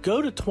do.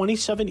 Go to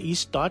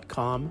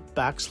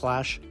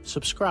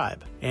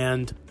 27east.com/subscribe,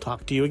 and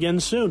talk to you again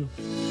soon.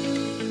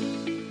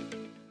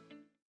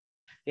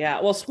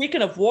 Yeah. Well,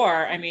 speaking of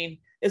war, I mean,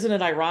 isn't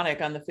it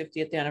ironic on the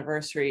 50th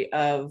anniversary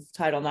of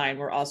Title IX,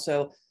 we're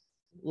also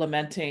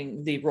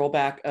lamenting the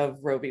rollback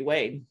of Roe v.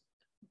 Wade,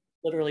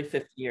 literally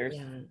 50 years.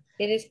 Yeah,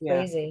 it is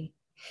crazy. Yeah.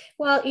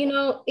 Well, you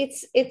know,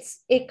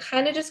 it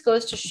kind of just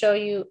goes to show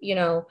you, you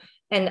know,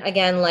 and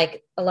again,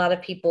 like a lot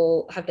of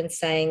people have been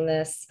saying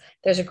this,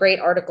 there's a great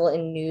article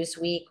in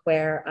Newsweek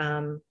where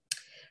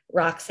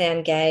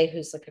Roxane Gay,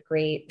 who's like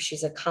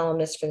she's a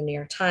columnist for the New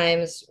York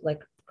Times,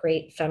 like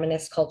great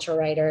feminist culture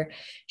writer.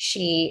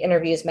 She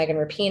interviews Megan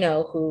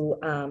Rapinoe, who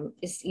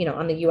is, you know,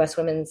 on the U.S.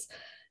 women's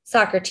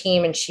soccer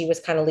team, and she was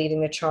kind of leading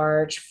the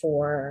charge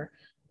for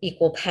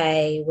equal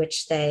pay,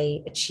 which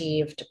they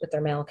achieved with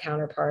their male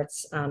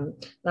counterparts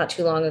not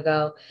too long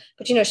ago.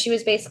 But, you know, she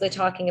was basically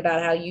talking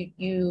about how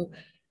you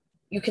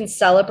can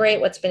celebrate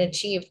what's been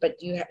achieved, but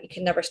you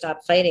can never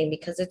stop fighting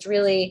because it's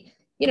really,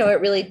 you know, it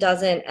really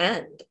doesn't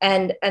end.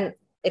 And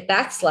it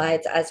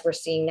backslides, as we're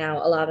seeing now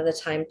a lot of the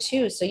time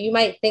too. So you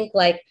might think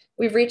like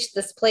we've reached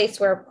this place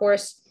where, of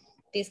course,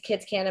 these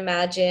kids can't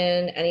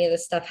imagine any of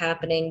this stuff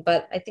happening.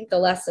 But I think the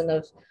lesson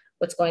of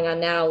what's going on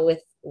now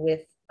with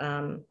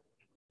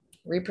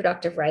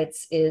reproductive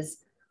rights is,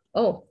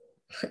 oh,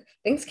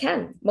 things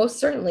can most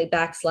certainly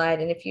backslide.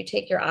 And if you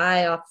take your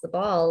eye off the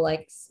ball,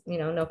 like,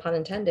 no pun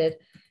intended,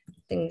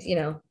 things,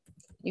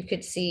 you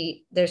could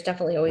see there's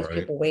definitely always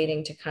people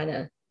waiting to kind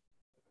of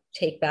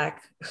take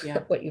back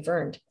what you've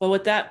earned. Well,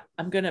 with that,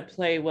 I'm going to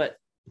play what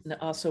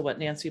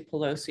Nancy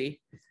Pelosi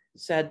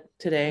said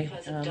today.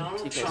 Because of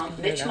Donald Trump,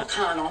 Mitch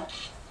McConnell,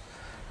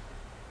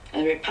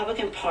 and the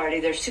Republican Party,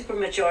 their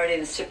supermajority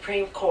in the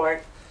Supreme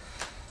Court,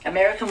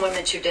 American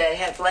women today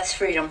have less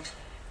freedom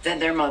than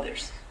their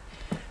mothers.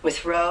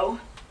 With Roe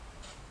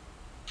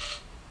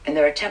and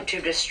their attempt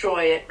to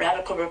destroy it,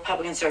 radical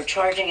Republicans are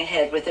charging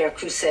ahead with their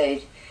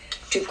crusade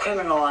to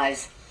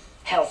criminalize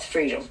health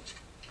freedom.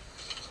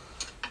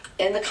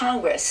 In the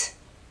Congress,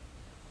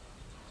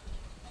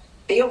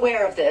 be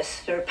aware of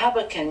this, the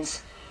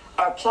Republicans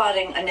are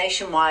plotting a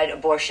nationwide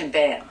abortion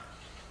ban.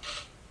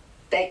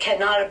 They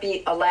cannot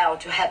be allowed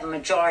to have a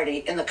majority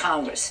in the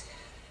Congress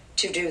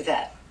to do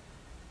that,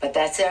 but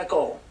that's their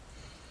goal.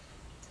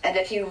 And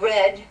if you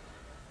read,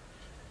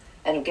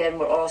 and again,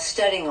 we're all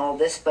studying all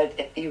this, but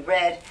if you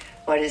read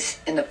what is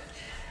in the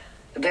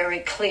very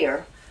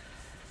clear,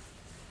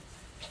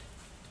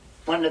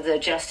 one of the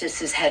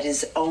justices had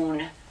his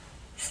own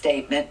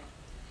statement.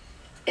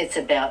 It's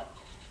about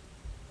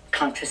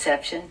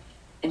contraception,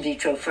 in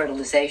vitro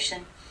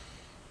fertilization,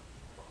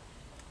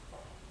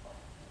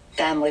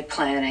 family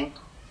planning.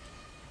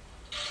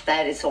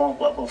 That is all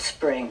what will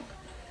spring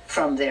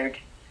from their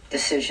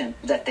decision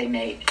that they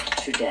made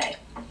today.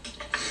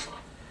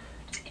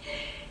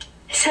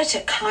 Such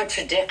a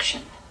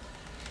contradiction.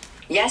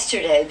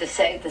 Yesterday, the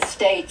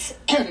states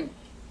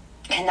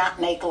cannot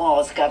make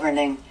laws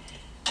governing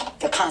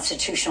the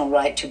constitutional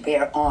right to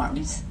bear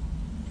arms.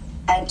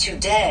 And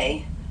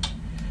today,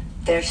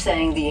 they're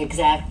saying the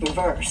exact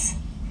reverse,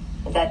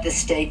 that the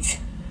states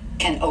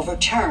can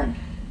overturn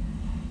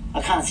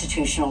a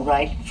constitutional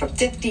right for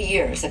 50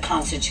 years, a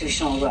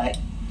constitutional right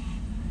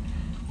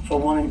for a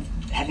woman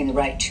having the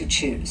right to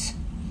choose.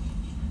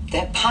 The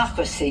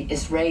hypocrisy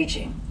is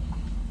raging,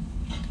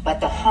 but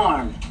the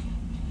harm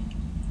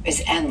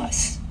is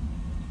endless.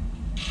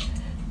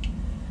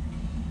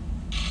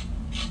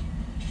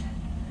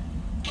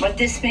 What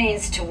this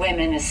means to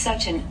women is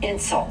such an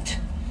insult.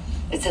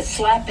 It's a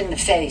slap in the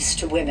face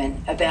to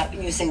women about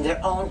using their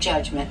own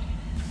judgment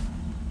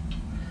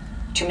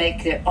to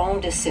make their own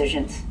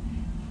decisions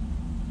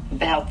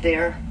about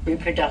their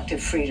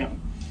reproductive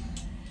freedom.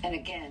 And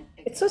again,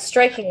 it's so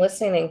striking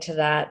listening to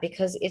that,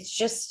 because it's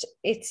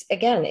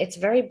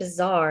very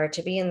bizarre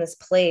to be in this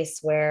place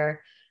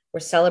where we're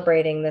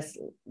celebrating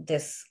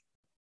this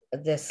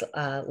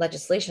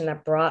legislation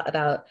that brought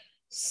about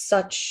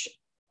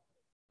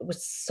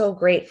was so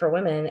great for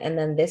women, and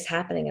then this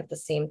happening at the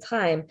same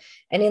time.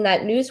 And in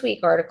that Newsweek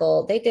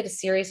article, they did a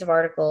series of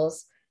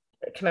articles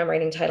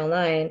commemorating Title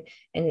IX,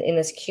 and in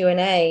this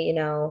Q&A,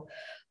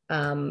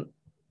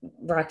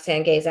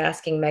 Roxane Gay is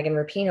asking Megan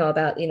Rapinoe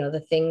about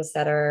the things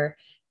that are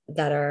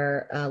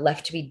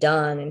left to be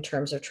done in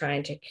terms of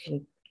trying to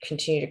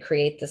continue to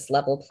create this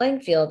level playing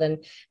field.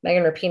 And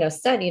Megan Rapinoe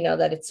said,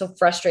 that it's so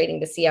frustrating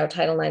to see how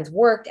Title IX's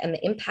worked and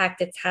the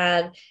impact it's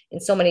had in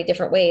so many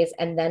different ways,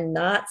 and then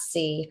not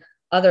see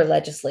other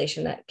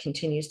legislation that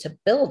continues to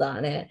build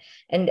on it.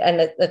 And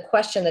the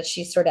question that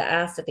she sort of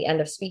asked at the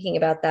end of speaking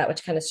about that,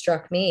 which kind of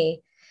struck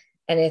me,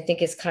 and I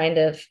think is kind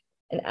of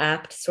an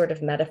apt sort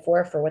of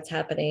metaphor for what's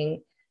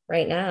happening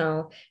right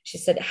now. She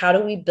said, how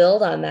do we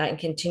build on that and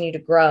continue to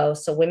grow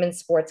so women's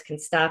sports can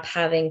stop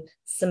having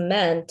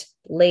cement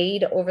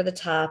laid over the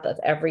top of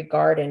every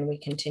garden we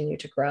continue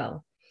to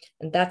grow?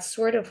 And that's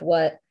sort of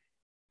what,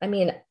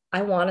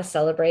 I want to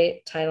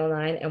celebrate Title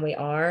IX, and we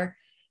are,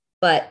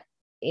 but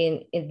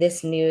in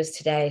this news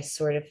today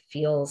sort of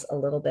feels a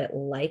little bit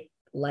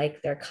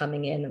like they're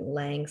coming in and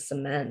laying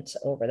cement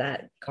over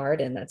that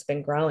garden that's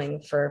been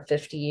growing for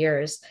 50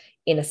 years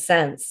in a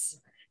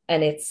sense.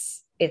 And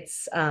it's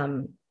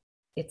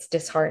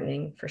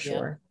disheartening for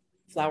sure.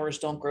 Yeah. Flowers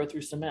don't grow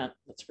through cement,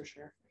 that's for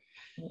sure.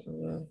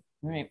 Mm-hmm.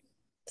 Right.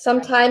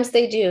 Sometimes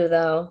they do,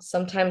 though.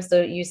 Sometimes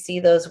you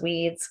see those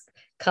weeds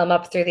come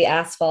up through the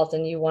asphalt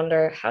and you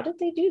wonder, how did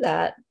they do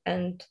that?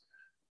 And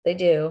they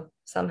do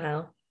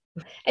somehow.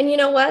 And you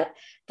know what?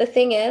 The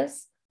thing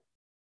is,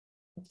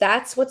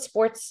 that's what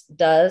sports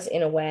does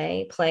in a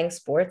way, playing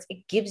sports.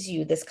 It gives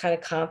you this kind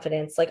of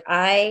confidence. Like,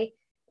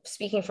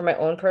 speaking from my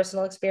own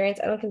personal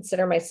experience, I don't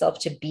consider myself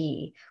to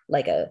be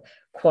like a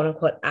quote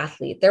unquote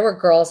athlete. There were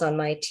girls on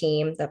my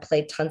team that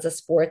played tons of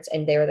sports,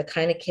 and they were the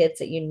kind of kids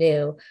that you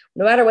knew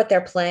no matter what they're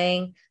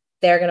playing,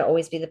 they're going to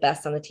always be the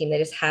best on the team. They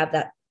just have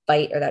that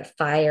fight or that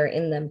fire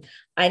in them.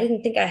 I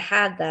didn't think I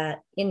had that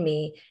in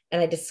me, and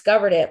I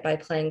discovered it by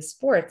playing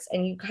sports.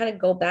 And you kind of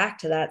go back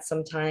to that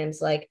sometimes,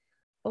 like,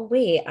 oh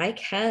wait, I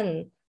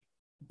can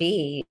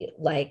be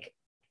like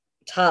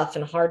tough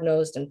and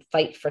hard-nosed and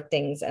fight for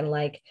things and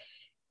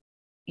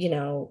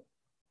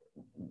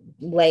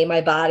lay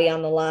my body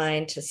on the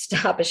line to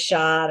stop a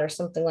shot or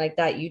something like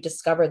that. You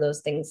discover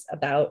those things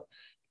about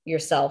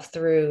yourself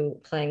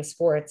through playing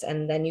sports,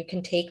 and then you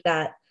can take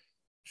that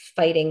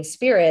fighting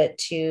spirit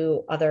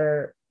to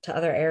other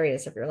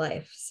areas of your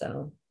life.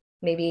 So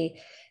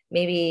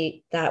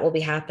maybe that will be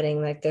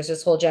happening. Like there's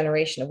this whole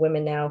generation of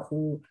women now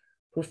who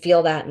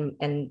feel that,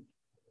 and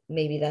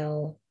maybe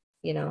they'll,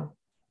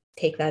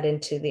 take that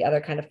into the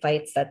other kind of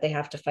fights that they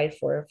have to fight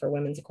for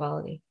women's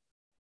equality.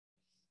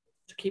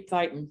 To keep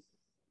fighting.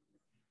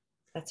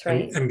 That's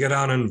right. And get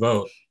out and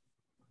vote.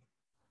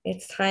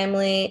 It's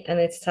timely and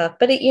it's tough,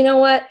 but you know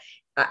what?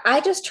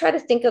 I just try to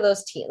think of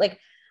those teams. Like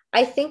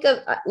I think of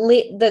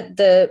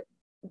the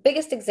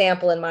biggest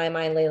example in my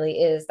mind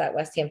lately is that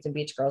West Hampton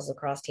Beach girls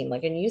lacrosse team.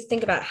 Like, and you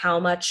think about how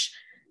much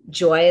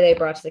joy they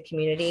brought to the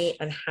community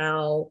and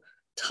how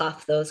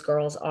tough those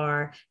girls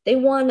are. They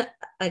won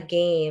a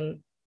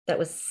game that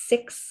was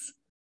 6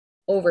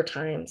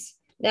 overtimes.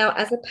 Now,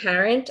 as a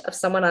parent of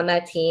someone on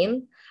that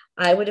team,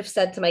 I would have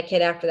said to my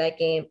kid after that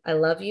game, I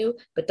love you,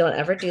 but don't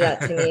ever do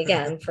that to me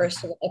again.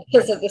 First of all,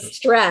 because of the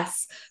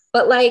stress.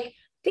 But like,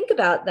 think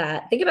about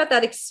that. Think about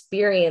that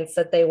experience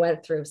that they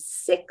went through,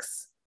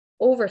 6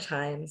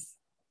 overtimes.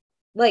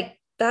 Like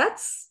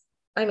that's,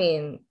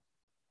 in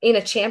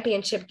a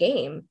championship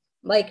game.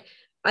 Like,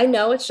 I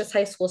know it's just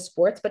high school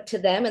sports, but to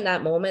them in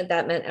that moment,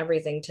 that meant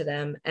everything to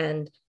them.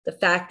 And the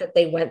fact that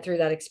they went through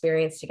that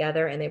experience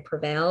together and they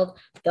prevailed,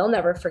 they'll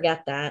never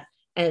forget that.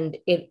 And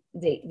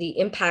the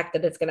impact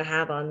that it's going to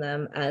have on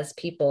them as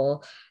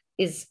people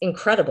is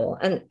incredible.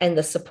 And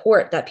the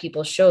support that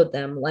people showed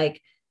them,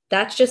 like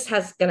that's just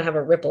going to have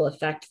a ripple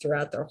effect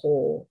throughout their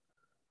whole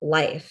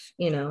life.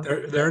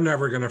 They're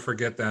never going to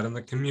forget that, and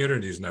the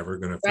community's never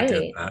going to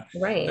forget that.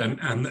 Right.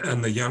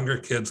 And the younger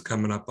kids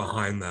coming up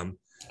behind them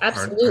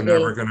absolutely are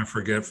never going to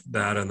forget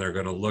that, and they're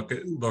going to look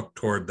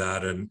toward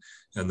that, and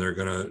they're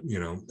going to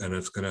and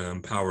it's going to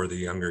empower the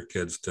younger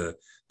kids to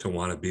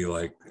want to be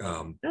like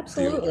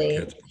absolutely.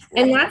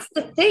 And that's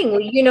the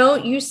thing,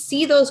 you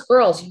see those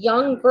girls,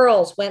 young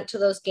girls went to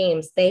those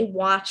games, they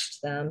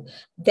watched them,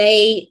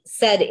 they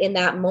said in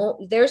that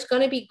moment, there's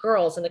going to be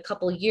girls in a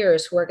couple of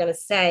years who are going to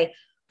say,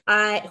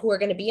 who are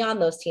going to be on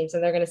those teams,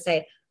 and they're going to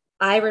say,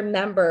 I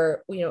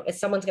remember, if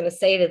someone's going to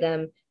say to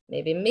them,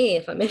 maybe me,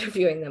 if I'm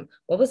interviewing them,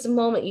 what was the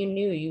moment you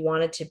knew you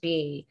wanted to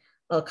be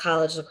a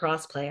college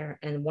lacrosse player?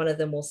 And one of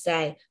them will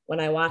say,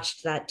 when I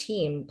watched that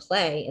team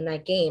play in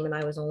that game and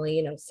I was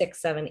only,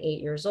 6, 7,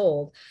 8 years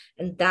old.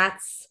 And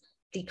that's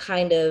the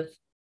kind of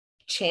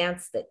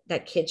chance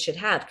that kids should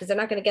have, because they're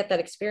not going to get that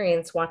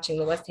experience watching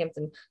the West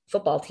Hampton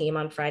football team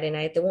on Friday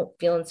night. They won't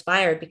feel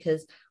inspired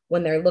because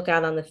when they look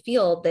out on the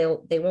field,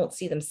 they won't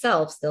see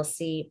themselves, they'll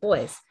see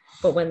boys.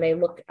 But when they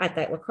look at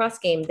that lacrosse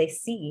game, they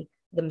see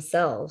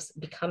themselves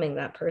becoming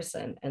that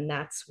person. And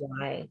that's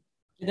why.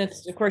 And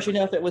it's, of course,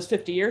 if it was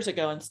 50 years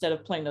ago, instead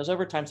of playing those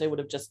overtimes, they would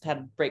have just had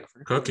a break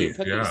for cookies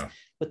yeah.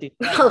 With these.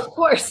 Of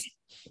course.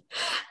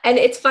 And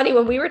it's funny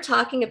when we were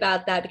talking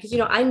about that, because,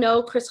 I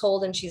know Chris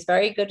Holden, she's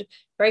very good,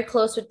 very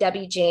close with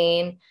Debbie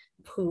Jane,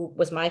 who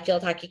was my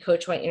field hockey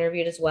coach, who I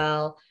interviewed as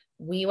well.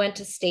 We went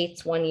to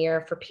states one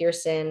year for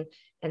Pearson,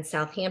 and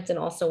Southampton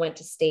also went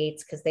to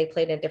states because they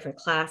played in a different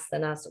class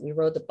than us. We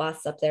rode the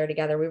bus up there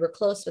together. We were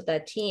close with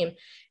that team.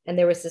 And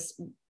there was this,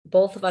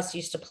 both of us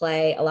used to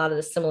play a lot of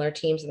the similar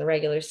teams in the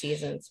regular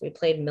seasons. We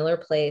played Miller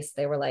Place.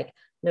 They were like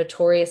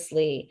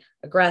notoriously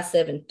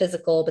aggressive and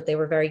physical, but they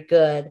were very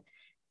good.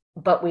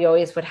 But we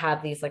always would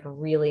have these like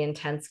really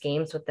intense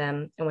games with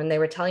them. And when they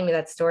were telling me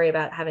that story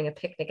about having a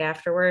picnic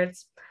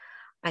afterwards,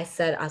 I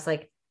was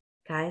like,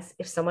 guys,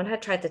 if someone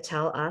had tried to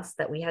tell us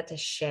that we had to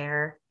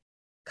share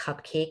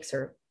cupcakes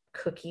or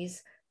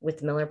cookies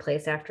with Miller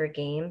Place after a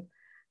game,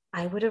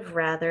 I would have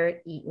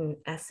rather eaten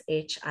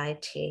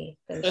SHIT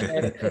than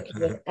shared a cookie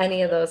with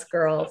any of those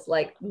girls.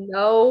 Like,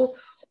 no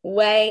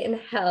way in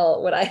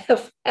hell would I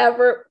have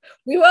ever.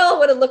 We all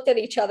would have looked at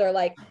each other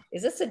like,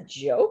 is this a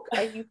joke?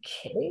 Are you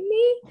kidding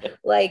me?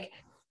 Like,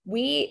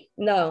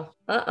 no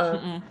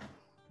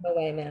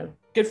way, man.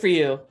 Good for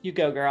you. You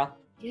go, girl.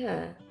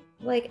 Yeah.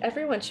 Like,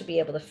 everyone should be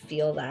able to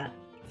feel that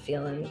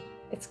feeling.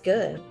 It's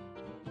good.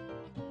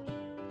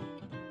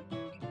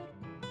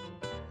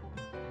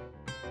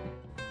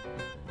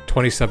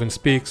 "27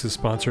 Speaks" is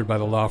sponsored by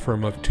the law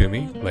firm of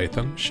Toomey,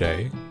 Latham,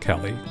 Shea,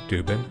 Kelly,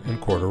 Dubin,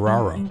 and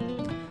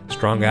Corderaro.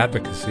 Strong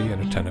advocacy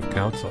and attentive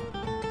counsel.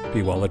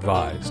 Be well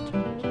advised.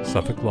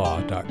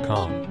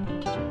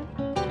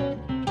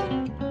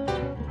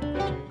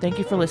 SuffolkLaw.com. Thank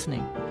you for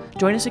listening.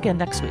 Join us again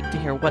next week to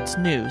hear what's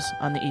news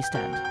on the East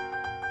End.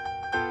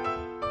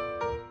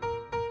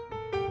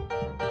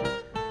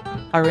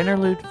 Our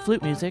interlude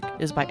flute music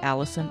is by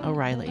Allison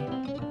O'Reilly.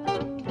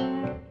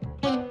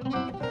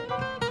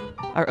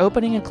 Our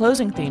opening and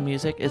closing theme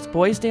music is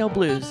Boysdale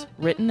Blues,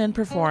 written and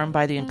performed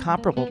by the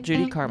incomparable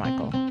Judy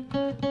Carmichael.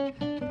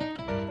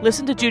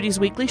 Listen to Judy's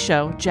weekly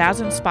show, Jazz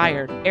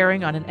Inspired,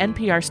 airing on an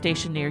NPR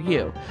station near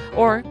you,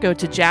 or go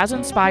to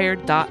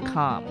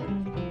jazzinspired.com.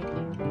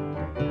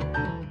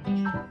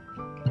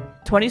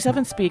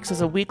 27 Speaks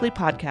is a weekly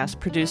podcast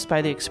produced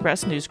by the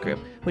Express News Group,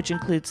 which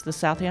includes the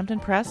Southampton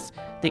Press,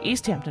 the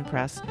East Hampton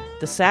Press,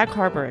 the Sag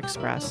Harbor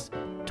Express,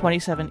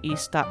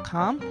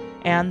 27east.com,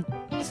 and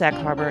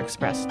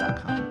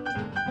sagharborexpress.com.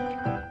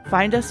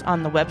 Find us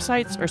on the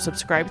websites or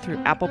subscribe through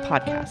Apple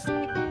Podcasts.